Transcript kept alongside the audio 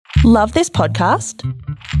Love this podcast?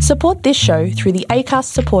 Support this show through the Acast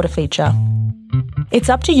supporter feature. It's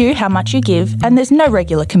up to you how much you give, and there's no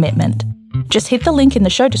regular commitment. Just hit the link in the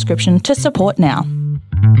show description to support now.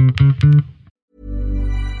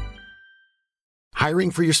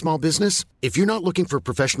 Hiring for your small business? If you're not looking for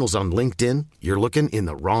professionals on LinkedIn, you're looking in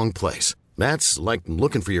the wrong place. That's like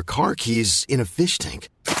looking for your car keys in a fish tank.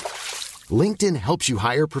 LinkedIn helps you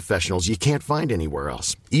hire professionals you can't find anywhere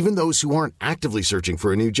else, even those who aren't actively searching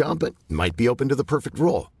for a new job but might be open to the perfect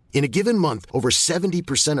role. In a given month, over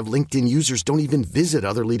 70% of LinkedIn users don't even visit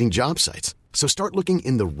other leading job sites. So start looking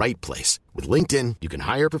in the right place. With LinkedIn, you can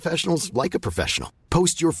hire professionals like a professional.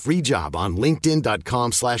 Post your free job on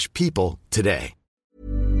linkedin.com/people today.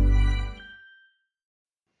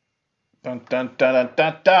 Dun, dun, dun, dun,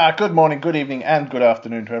 dun, dun. Good morning, good evening, and good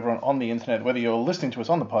afternoon to everyone on the internet, whether you're listening to us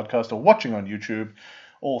on the podcast or watching on YouTube.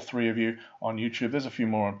 All three of you on YouTube. There's a few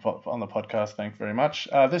more on the podcast. Thank you very much.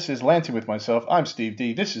 This is Lancing with Myself. I'm Steve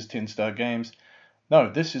D. This is Tin Star Games. No,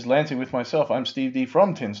 this is Lancing with Myself. I'm Steve D.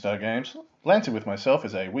 from Tin Star Games. Lancing with Myself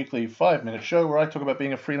is a weekly 5-minute show where I talk about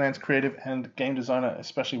being a freelance creative and game designer,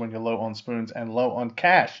 especially when you're low on spoons and low on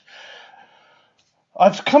cash.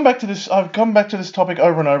 I've come back to this topic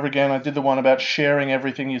over and over again. I did the one about sharing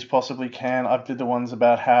everything you possibly can. I've did the ones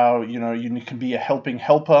about how, you can be a helping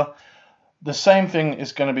helper. The same thing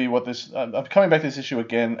is going to be what this... I'm coming back to this issue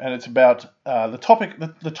again, and it's about the topic...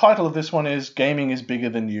 The title of this one is Gaming is Bigger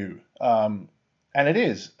Than You. And it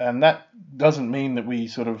is. And that doesn't mean that we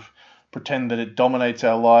sort of pretend that it dominates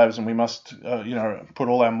our lives and we must, put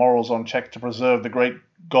all our morals on check to preserve the great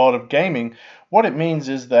god of gaming. What it means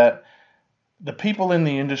is that the people in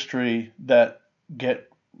the industry that get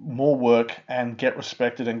more work and get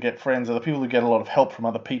respected and get friends are the people who get a lot of help from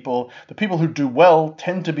other people. The people who do well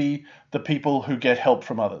tend to be the people who get help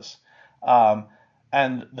from others.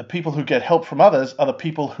 And the people who get help from others are the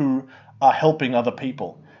people who are helping other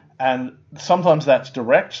people. And sometimes that's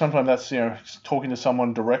direct. Sometimes that's, talking to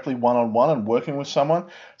someone directly one-on-one and working with someone.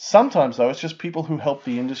 Sometimes, though, it's just people who help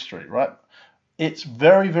the industry, right? It's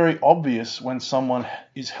very, very obvious when someone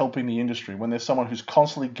is helping the industry, when there's someone who's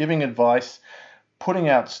constantly giving advice, putting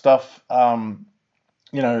out stuff,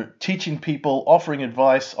 teaching people, offering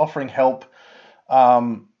advice, offering help,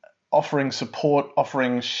 offering support,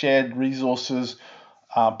 offering shared resources,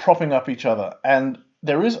 propping up each other. And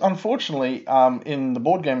there is, unfortunately, in the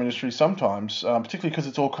board game industry sometimes, particularly because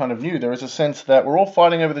it's all kind of new, there is a sense that we're all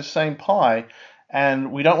fighting over the same pie,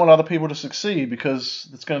 and we don't want other people to succeed because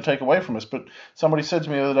it's going to take away from us. But somebody said to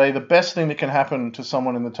me the other day, the best thing that can happen to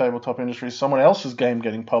someone in the tabletop industry is someone else's game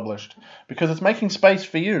getting published, because it's making space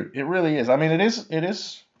for you. It really is. I mean, it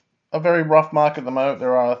is a very rough market at the moment.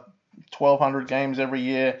 There are 1,200 games every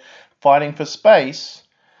year fighting for space,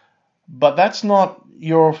 but that's not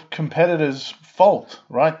your competitor's fault,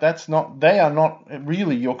 right? They are not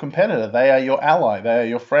really your competitor. They are your ally. They are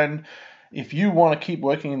your friend. If you want to keep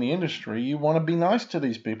working in the industry, you want to be nice to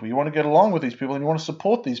these people. You want to get along with these people, and you want to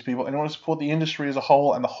support these people, and you want to support the industry as a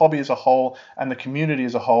whole, and the hobby as a whole, and the community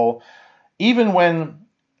as a whole. Even when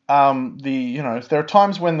there are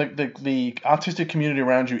times when the artistic community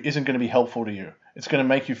around you isn't going to be helpful to you. It's going to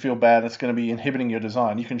make you feel bad. It's going to be inhibiting your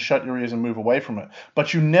design. You can shut your ears and move away from it.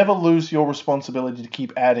 But you never lose your responsibility to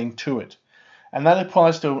keep adding to it. And that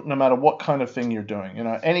applies to no matter what kind of thing you're doing.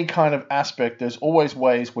 Any kind of aspect, there's always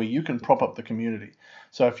ways where you can prop up the community.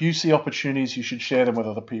 So if you see opportunities, you should share them with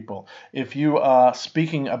other people. If you are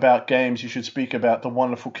speaking about games, you should speak about the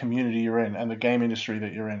wonderful community you're in and the game industry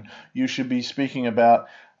that you're in. You should be speaking about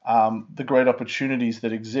the great opportunities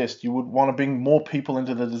that exist. You would want to bring more people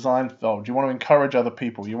into the design field. You want to encourage other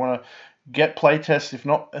people. You want to get playtests,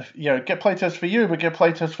 get playtests for you, but get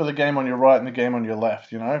playtests for the game on your right and the game on your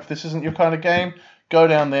left. If this isn't your kind of game, go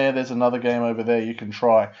down there. There's another game over there you can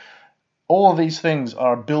try. All of these things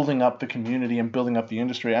are building up the community and building up the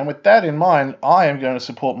industry. And with that in mind, I am going to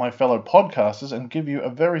support my fellow podcasters and give you a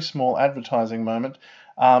very small advertising moment.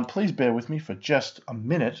 Please bear with me for just a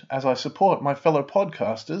minute as I support my fellow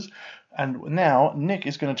podcasters. And now Nick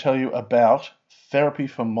is going to tell you about Therapy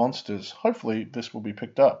for Monsters. Hopefully this will be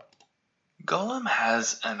picked up. Gollum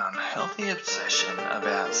has an unhealthy obsession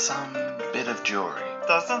about some bit of jewelry.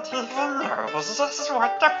 Doesn't even know this is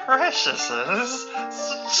what the precious is.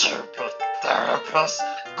 Stupid therapist.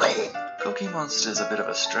 Cookie Monster's a bit of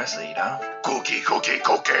a stress eater. Cookie.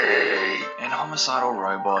 And homicidal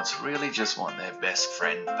robots really just want their best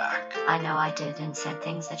friend back. I know I did and said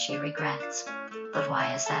things that she regrets. But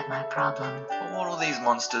why is that my problem? But what all these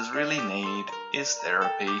monsters really need is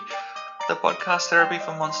therapy. The podcast Therapy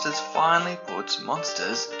for Monsters finally puts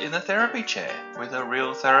monsters in the therapy chair with a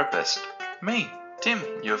real therapist. Me. Tim,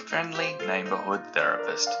 your friendly neighborhood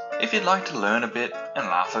therapist. If you'd like to learn a bit and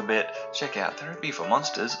laugh a bit, check out Therapy for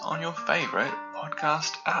Monsters on your favorite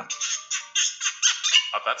podcast app.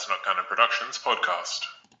 That's Not Canon Productions podcast.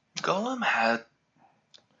 Gollum had...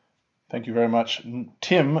 Thank you very much,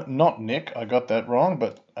 Tim, not Nick. I got that wrong,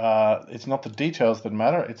 but it's not the details that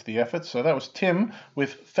matter, it's the effort. So that was Tim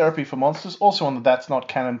with Therapy for Monsters, also on the That's Not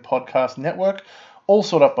Canon podcast network, all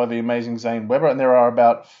sorted up by the amazing Zane Weber, and there are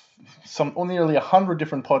about nearly 100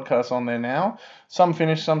 different podcasts on there now. Some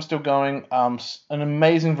finished, some still going. An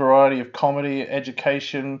amazing variety of comedy,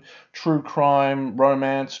 education, true crime,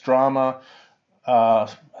 romance, drama,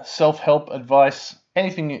 self-help advice,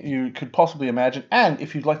 anything you could possibly imagine. And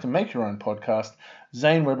if you'd like to make your own podcast,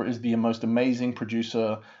 Zane Weber is the most amazing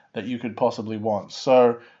producer that you could possibly want.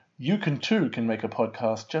 So you can make a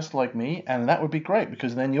podcast just like me, and that would be great,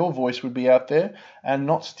 because then your voice would be out there and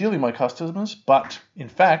not stealing my customers, but in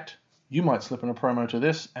fact, you might slip in a promo to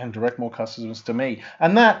this and direct more customers to me.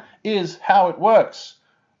 And that is how it works.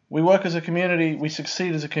 We work as a community. We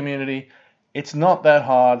succeed as a community. It's not that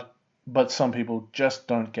hard, but some people just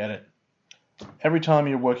don't get it. Every time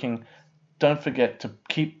you're working, don't forget to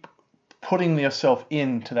keep putting yourself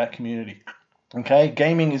into that community. Okay?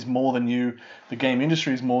 Gaming is more than you. The game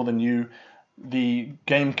industry is more than you. The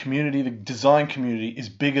game community, the design community is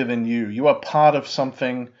bigger than you. You are part of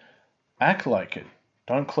something. Act like it.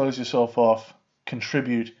 Don't close yourself off.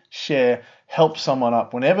 Contribute, share, help someone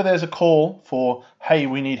up. Whenever there's a call for, hey,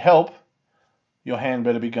 we need help, your hand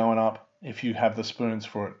better be going up if you have the spoons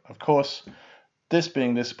for it. Of course, this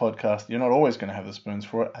being this podcast, you're not always going to have the spoons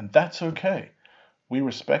for it, and that's okay. We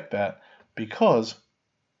respect that because,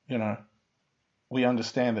 we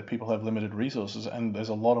understand that people have limited resources and there's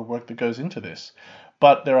a lot of work that goes into this.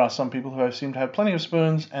 But there are some people who seem to have plenty of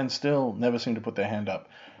spoons and still never seem to put their hand up.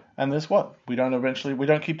 And there's what? We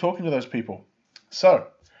don't keep talking to those people. So,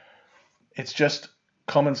 it's just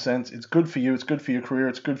common sense. It's good for you. It's good for your career.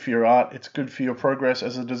 It's good for your art. It's good for your progress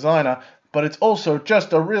as a designer. But it's also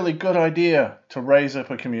just a really good idea to raise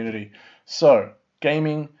up a community. So,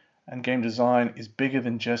 gaming and game design is bigger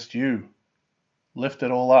than just you. Lift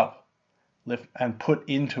it all up. Lift and put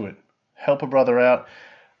into it. Help a brother out.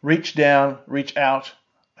 Reach down, reach out,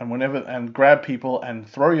 and grab people and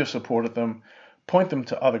throw your support at them. Point them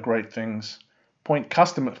to other great things. Point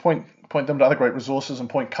them to other great resources, and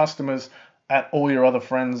point customers at all your other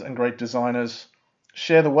friends and great designers.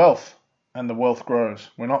 Share the wealth, and the wealth grows.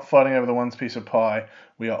 We're not fighting over the one piece of pie.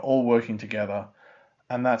 We are all working together,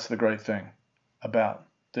 and that's the great thing about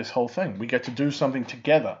this whole thing. We get to do something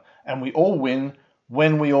together, and we all win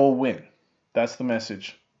when we all win. That's the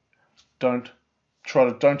message. Don't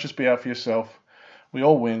just be out for yourself. We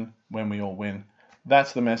all win when we all win.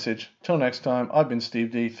 That's the message. Till next time, I've been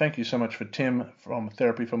Steve D. Thank you so much for Tim from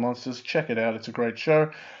Therapy for Monsters. Check it out. It's a great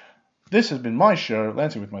show. This has been my show,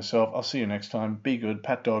 Lancing with Myself. I'll see you next time. Be good,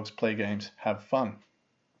 pat dogs, play games, have fun.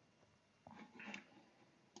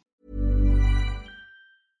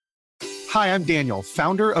 Hi, I'm Daniel,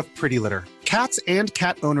 founder of Pretty Litter. Cats and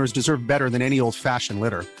cat owners deserve better than any old-fashioned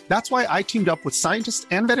litter. That's why I teamed up with scientists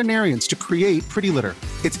and veterinarians to create Pretty Litter.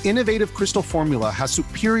 Its innovative crystal formula has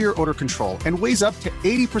superior odor control and weighs up to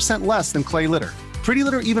 80% less than clay litter. Pretty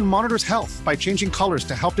Litter even monitors health by changing colors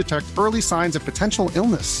to help detect early signs of potential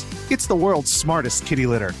illness. It's the world's smartest kitty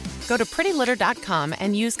litter. Go to prettylitter.com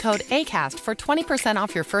and use code ACAST for 20%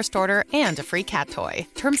 off your first order and a free cat toy.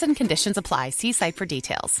 Terms and conditions apply. See site for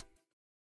details.